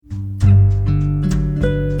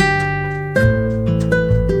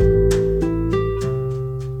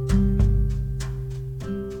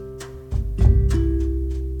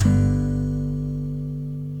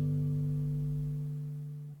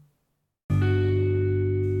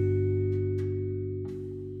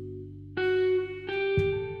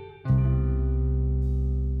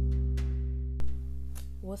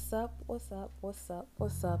What's up,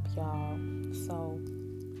 y'all? So,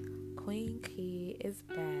 Queen Key is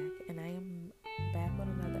back, and I am back with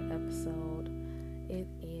another episode. It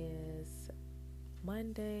is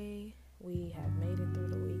Monday. We have made it through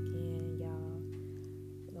the weekend, y'all.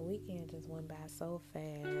 The weekend just went by so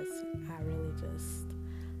fast. I'm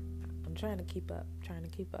trying to keep up.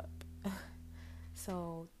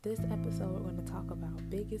 So, this episode, we're going to talk about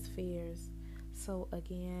biggest fears. So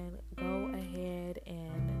again, go ahead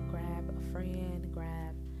and grab a friend,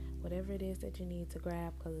 grab whatever it is that you need to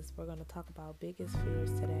grab, because we're going to talk about biggest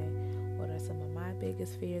fears today. What are some of my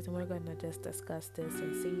biggest fears? And we're going to just discuss this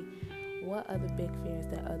and see what other big fears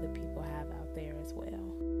that other people have out there as well.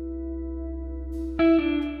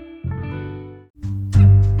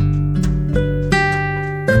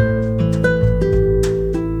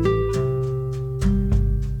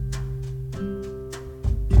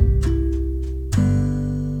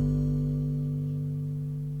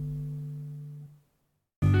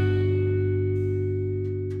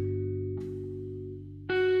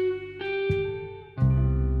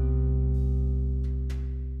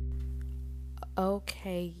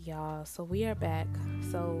 Okay, y'all, so we are back.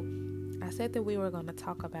 So I said that we were going to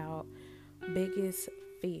talk about biggest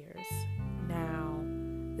fears. Now,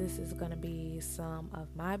 this is going to be some of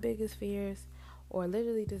my biggest fears, or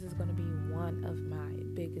literally this is going to be one of my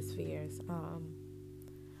biggest fears,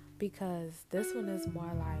 because this one is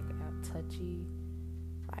more like a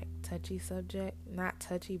touchy subject. Not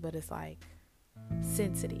touchy, but it's like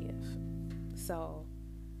sensitive. So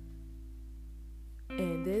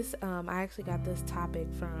and this, I actually got this topic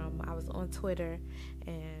I was on Twitter,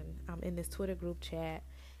 and I'm in this Twitter group chat,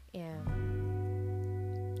 and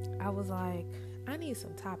I was like, I need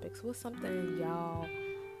some topics. What's something y'all,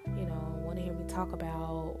 want to hear me talk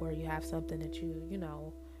about, or you have something that you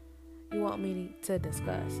want me to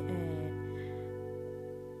discuss? And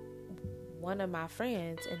one of my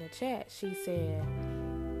friends in the chat, she said,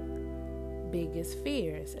 biggest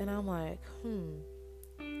fears. And I'm like,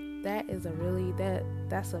 that is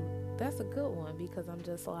that's a good one, because I'm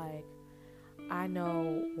just like, I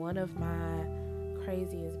know one of my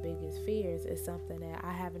craziest biggest fears is something that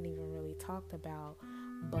I haven't even really talked about,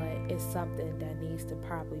 but it's something that needs to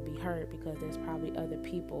probably be heard, because there's probably other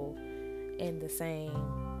people in the same,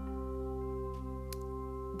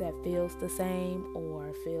 that feels the same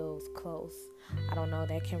or feels close, I don't know,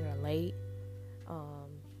 that can relate.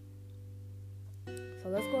 So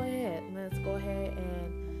let's go ahead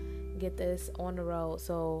and get this on the road.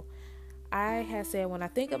 So I had said, when I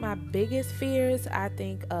think of my biggest fears, I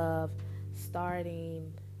think of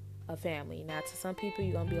starting a family. Now, to some people,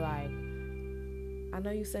 you're gonna be like, I know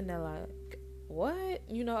you sitting there like, what?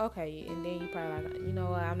 Okay. And then you probably like, you know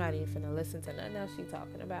what? I'm not even finna listen to nothing else she's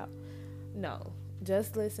talking about. No,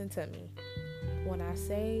 just listen to me. When I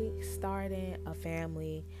say starting a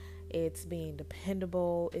family, it's being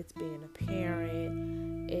dependable, it's being a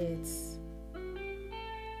parent, it's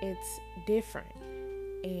different.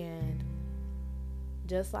 And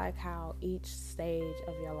just like how each stage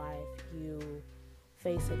of your life, you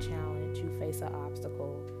face a challenge, you face an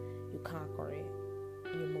obstacle, you conquer it,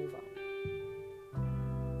 you move on.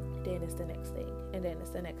 Then it's the next thing, and then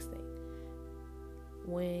it's the next thing.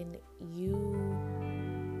 When you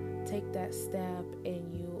take that step and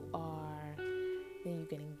then you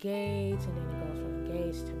get engaged, and then you go from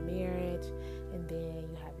engaged to marriage, and then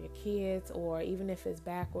you have your kids, or even if it's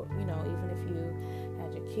backward, even if you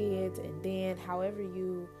had your kids, and then however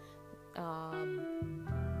you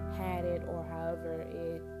had it, or however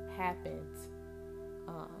it happens,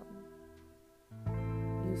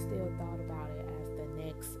 you still thought about it as the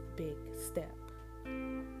next big step.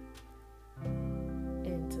 And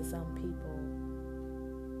to some people,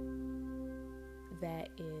 that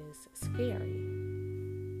is scary.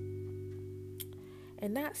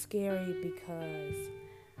 And not scary because,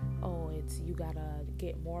 you gotta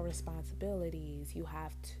get more responsibilities. You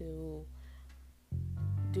have to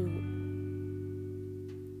do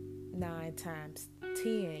 9 times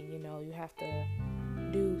 10, you have to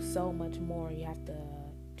do so much more. You have to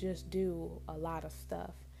just do a lot of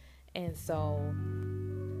stuff. And so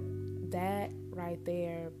that right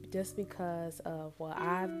there, just because of what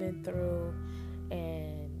I've been through,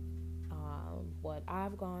 and what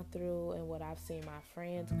I've gone through, and what I've seen my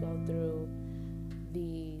friends go through,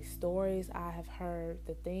 the stories I have heard,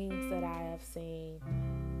 the things that I have seen,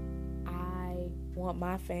 I want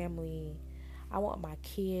my family, I want my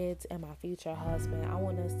kids and my future husband, I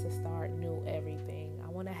want us to start new everything. I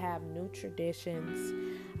want to have new traditions.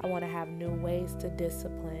 I want to have new ways to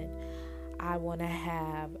discipline. I want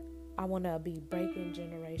to be breaking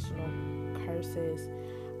generational curses.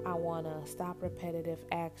 I want to stop repetitive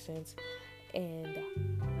actions. And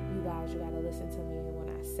you guys, you got to listen to me when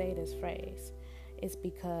I say this phrase. It's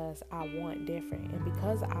because I want different. And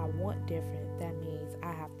because I want different, that means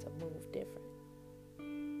I have to move different.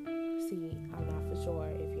 See, I'm not for sure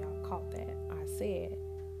if y'all caught that. I said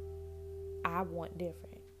I want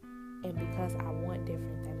different. And because I want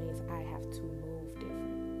different, that means I have to move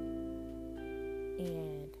different.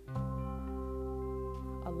 And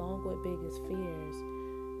along with biggest fears,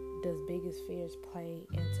 does biggest fears play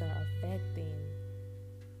into affecting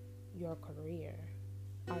your career?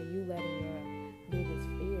 Are you letting your biggest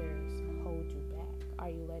fears hold you back? Are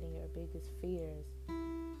you letting your biggest fears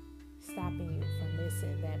stopping you from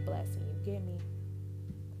missing that blessing? You get me?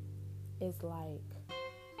 It's like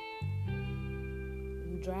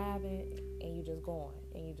you driving and you just going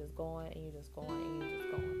and you just going and you just going and you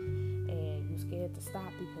just going, and you scared to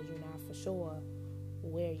stop because you're not for sure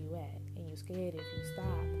where you at, and you scared if you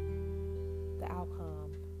stop, the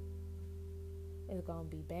outcome is gonna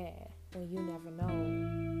be bad. When you never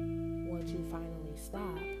know, once you finally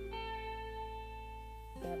stop,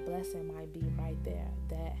 that blessing might be right there.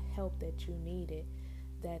 That help that you needed,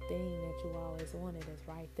 that thing that you always wanted is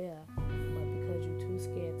right there. But because you're too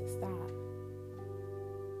scared to stop,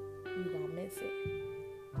 you gonna miss it.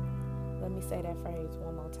 Let me say that phrase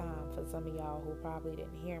one more time for some of y'all who probably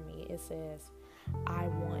didn't hear me. It says, I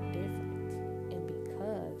want different. And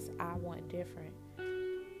because I want different,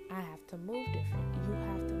 I have to move different. You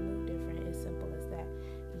have to move different. It's simple as that.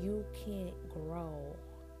 You can't grow.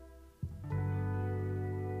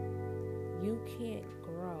 You can't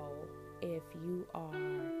grow if you are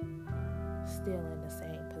still in the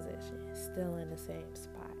same position, still in the same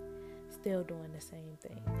spot, still doing the same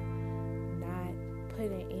thing, not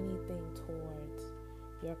putting anything towards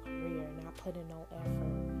your career, not putting no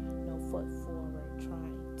effort, no foot forward,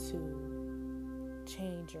 trying to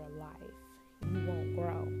change your life. You won't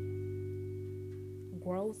grow.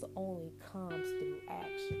 Growth only comes through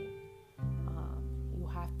action. You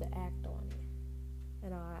have to act on it.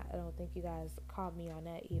 And I don't think you guys caught me on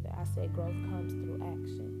that either. I said growth comes through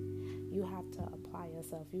action. You have to apply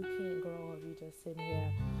yourself. You can't grow if you just sitting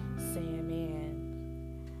here saying,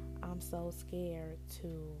 man, I'm so scared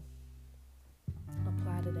to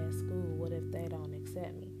apply to that school. What if they don't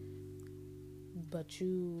accept me? But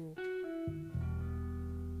you,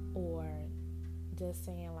 or just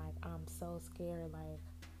saying like, I'm so scared, like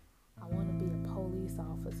I want to be a police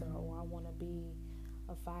officer, or I want to be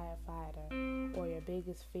a firefighter, or your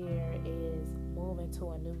biggest fear is moving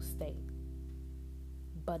to a new state.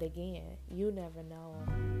 But again, you never know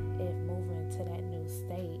if moving to that new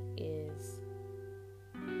state is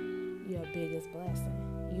your biggest blessing.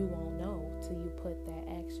 You won't know till you put that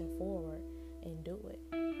action forward and do it.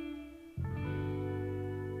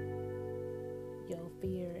 Your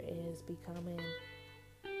fear is becoming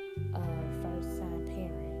a first-time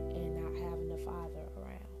parent and not having a father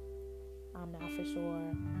around. I'm not for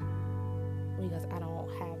sure because I don't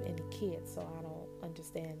have any kids, so I don't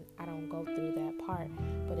understand. I don't go through that part.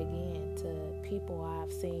 But again, to people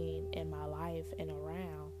I've seen in my life and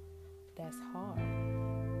around, that's hard.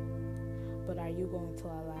 But are you going to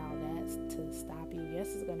allow that to stop you?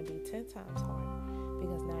 Yes, it's going to be 10 times harder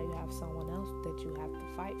because now you have someone else that you have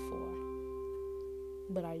to fight for.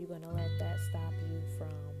 But are you going to let that stop you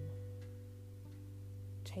from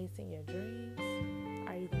chasing your dreams?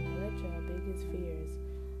 Are you going to let your biggest fears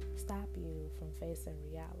stop you from facing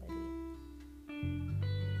reality?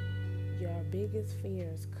 Your biggest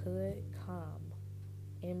fears could come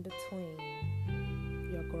in between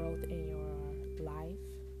your growth in your life,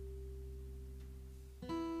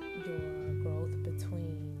 your growth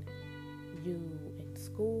between you in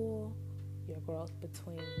school, your growth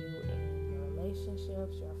between you and your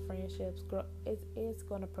relationships, your friendships. It's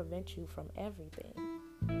going to prevent you from everything.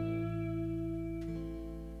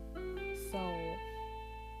 So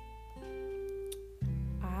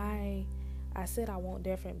I said I want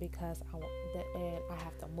different because I want that, and I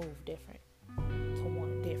have to move different to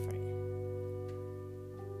want different.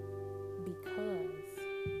 Because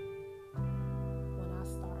when I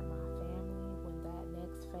start my family, when that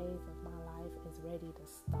next phase of my life is ready to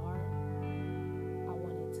start, I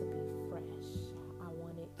want it to be fresh. I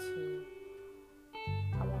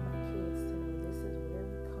want my kids to know this is where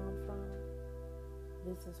we come from.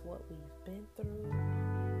 This is what we've been through.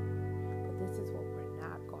 But this is what we're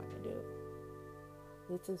not going to do.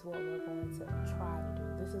 This is what we're going to try to do.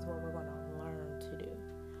 This is what we're going to learn to do.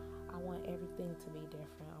 I want everything to be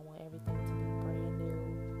different. I want everything to be brand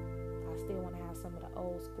new. I still want to have some of the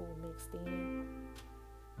old school mixed in.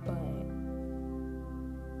 But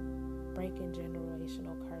breaking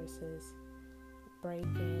generational curses,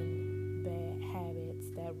 breaking bad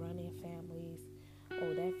habits that run in families,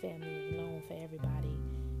 or that family is known for everybody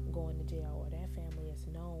going to jail, or that family is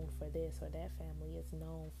known for this, or that family is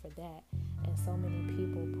known for that. And so many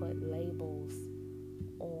people put labels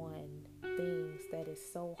on things that is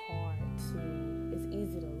so hard to, it's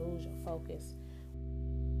easy to lose your focus.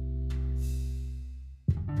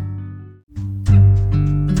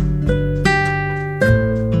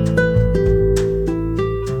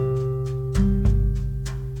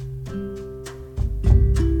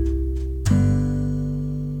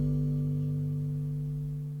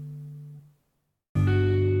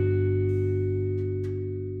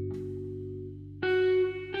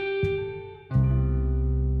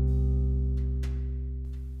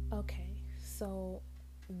 Okay, so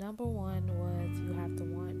number one was you have to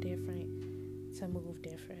want different to move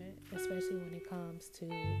different, especially when it comes to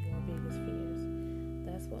your biggest fears.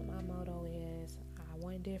 That's what my motto is. I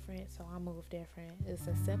want different, so I move different. It's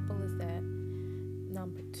as simple as that.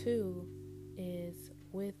 Number two is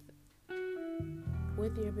with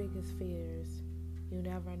your biggest fears, you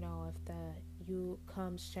never know if you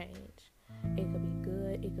comes change. It could be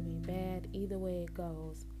good, it could be bad. Either way it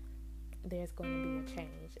goes, there's going to be a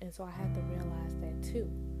change. And so I had to realize that too.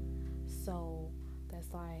 So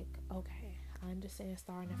that's like, okay, I understand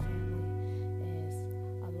starting a family is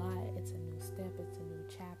a lot. It's a new step, it's a new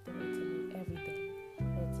chapter, it's a new everything.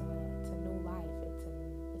 It's a new life, it's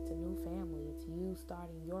a new family. It's you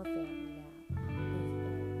starting your family now.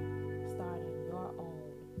 It's starting your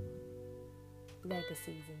own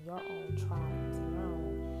legacies and your own triumphs and your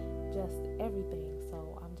own just everything.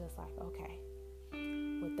 So I'm just like, okay,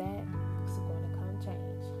 with that, it's going to come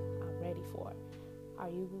change. I'm ready for it. Are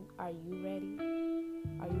you ready? Are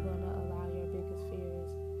you going to allow your biggest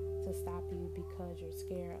fears to stop you because you're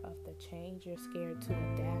scared of the change? You're scared to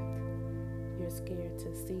adapt. You're scared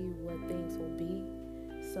to see what things will be.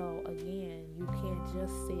 So again, you can't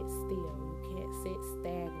just sit still. You can't sit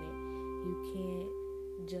stagnant. You can't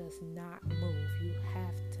just not move. You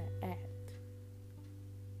have to act.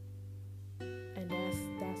 And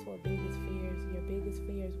that's what your biggest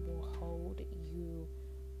fears will hold you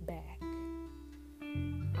back.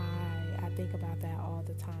 I think about that all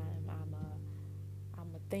the time. I'm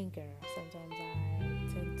a thinker. Sometimes I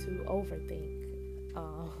tend to overthink.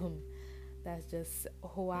 That's just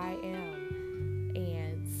who I am.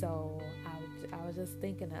 And so I was just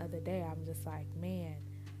thinking the other day, I'm just like, man,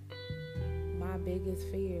 my biggest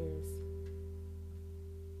fears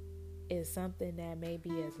is something that may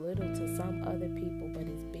be as little to some other people, but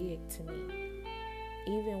it's big to me.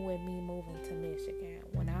 Even with me moving to Michigan.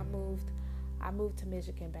 When I moved to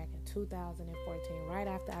Michigan back in 2014, right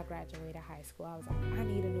after I graduated high school. I was like, I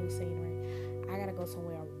need a new scenery. I gotta go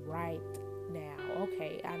somewhere right now.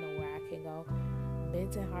 Okay, I know where I can go.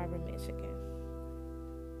 Benton Harbor, Michigan.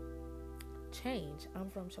 Change. I'm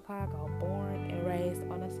from Chicago, born and raised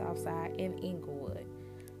on the south side in Inglewood.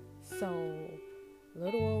 So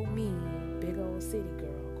little old me, big old city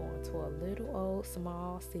girl, going to a little old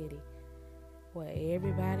small city where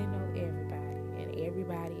everybody know everybody and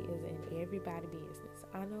everybody is in everybody's business.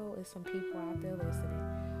 I know it's some people out there listening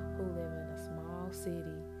who live in a small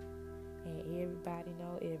city and everybody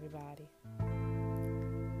know everybody.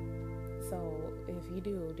 So if you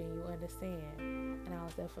do, then you understand. And I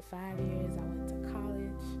was there for 5 years. I went to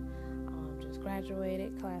college, just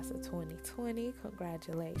graduated, class of 2020.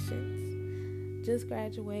 Congratulations. Just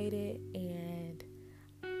graduated, and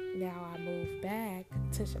now I moved back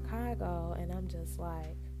to Chicago, and I'm just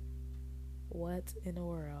like, what in the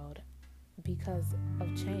world? Because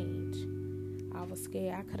of change. I was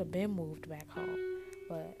scared. I could have been moved back home.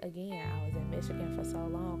 But again, I was in Michigan for so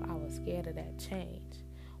long, I was scared of that change.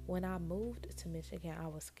 When I moved to Michigan, I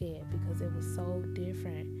was scared because it was so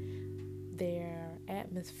different. Their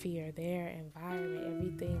atmosphere, their environment,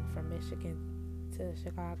 everything from Michigan to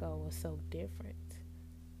Chicago was so different.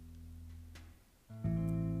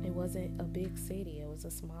 It wasn't a big city, it was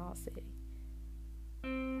a small city.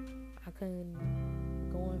 I couldn't,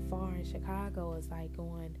 going far in Chicago is like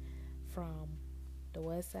going from the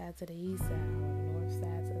west side to the east side, or the north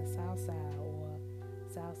side to the south side, or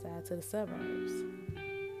south side to the suburbs.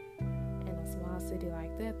 In a small city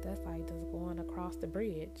like that, that's like just going across the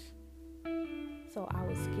bridge. So I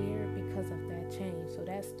was scared because of that change. So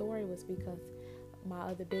that story was because my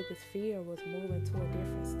other biggest fear was moving to a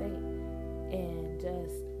different state, and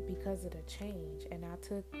just because of the change. And I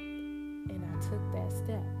took that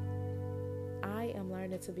step. I am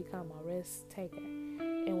learning to become a risk taker.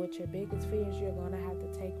 And with your biggest fears, you're going to have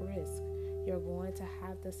to take risks. You're going to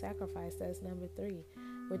have to sacrifice. That's number 3.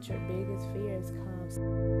 With your biggest fears comes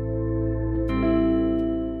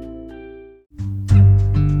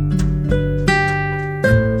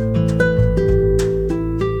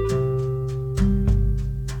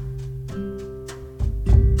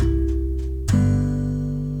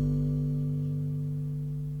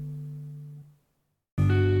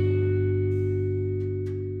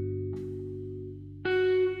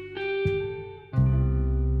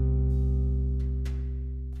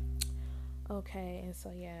Okay, and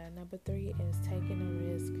so yeah, number 3 is taking a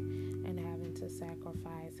risk and having to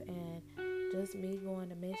sacrifice. And just me going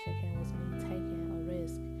to Michigan was me taking a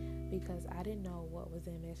risk because I didn't know what was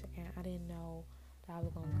in Michigan. I didn't know that I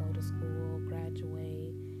was going to go to school,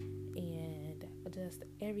 graduate, and just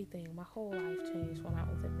everything. My whole life changed when I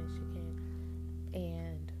was in Michigan.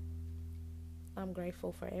 And I'm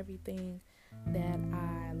grateful for everything that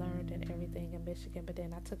I learned and everything in Michigan. But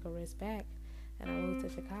then I took a risk back and I moved to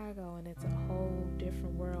Chicago, and it's a whole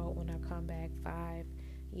different world when I come back 5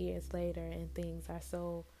 years later and things are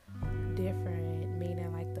so different,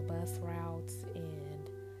 meaning like the bus routes and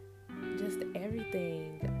just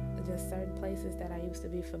everything. Just certain places that I used to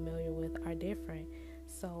be familiar with are different.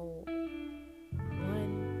 So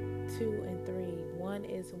 1, 2, and 3. 1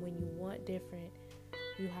 is when you want different,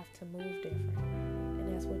 you have to move different. And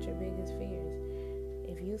that's what your biggest fears.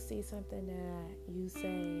 If you see something that you say,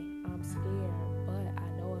 I'm scared, but I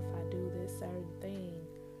know if I do this certain thing,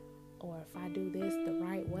 or if I do this the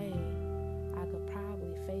right way, I could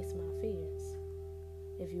probably face my fears.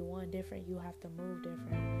 If you want different, you have to move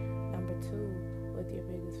different. Number 2, with your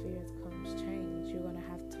biggest fears comes change. You're going to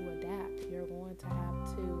have to adapt. You're going to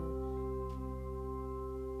have to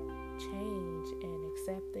change and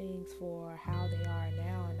accept things for how they are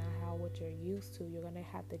now and not how what you're used to. You're going to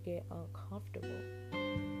have to get uncomfortable.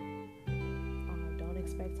 Don't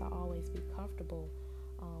expect to always be comfortable,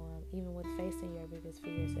 even with facing your biggest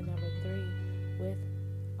fears. And number 3, with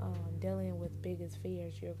dealing with biggest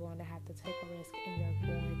fears, you're going to have to take a risk and you're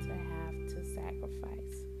going to have to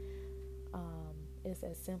sacrifice. It's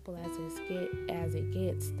as simple as it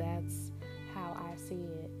gets. That's how I see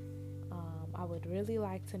it. I would really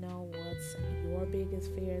like to know what's your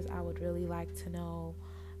biggest fears. I would really like to know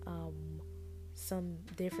some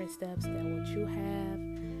different steps that what you have,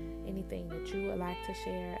 anything that you would like to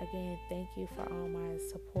share. Again, thank you for all my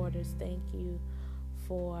supporters. Thank you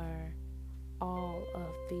for all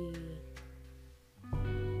of the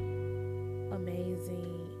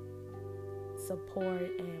amazing support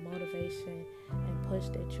and motivation and push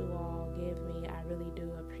that you all give me. I really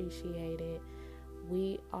do appreciate it.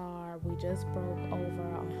 We just broke over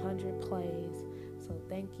 100 plays, so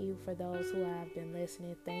thank you for those who have been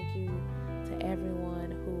listening. Thank you to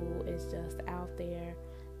everyone who is just out there.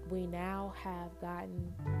 We now have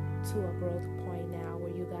gotten to a growth point now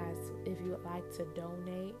where you guys, if you would like to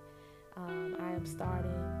donate, I am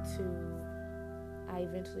starting to, I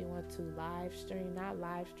eventually want to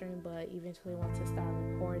but eventually want to start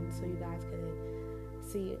recording so you guys can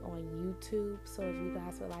see it on YouTube. So if you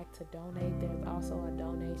guys would like to donate, there's also a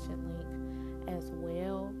donation link as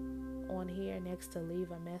well on here next to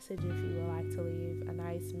leave a message if you would like to leave a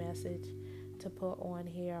nice message to put on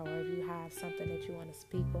here, or if you have something that you want to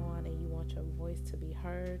speak on and you want your voice to be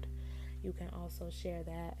heard, you can also share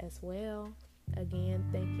that as well. Again,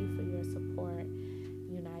 thank you for your support.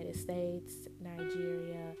 United States,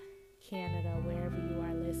 Nigeria, Canada, wherever you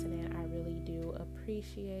are listening, I really do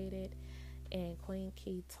appreciate it. And Queen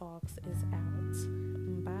Key Talks is out.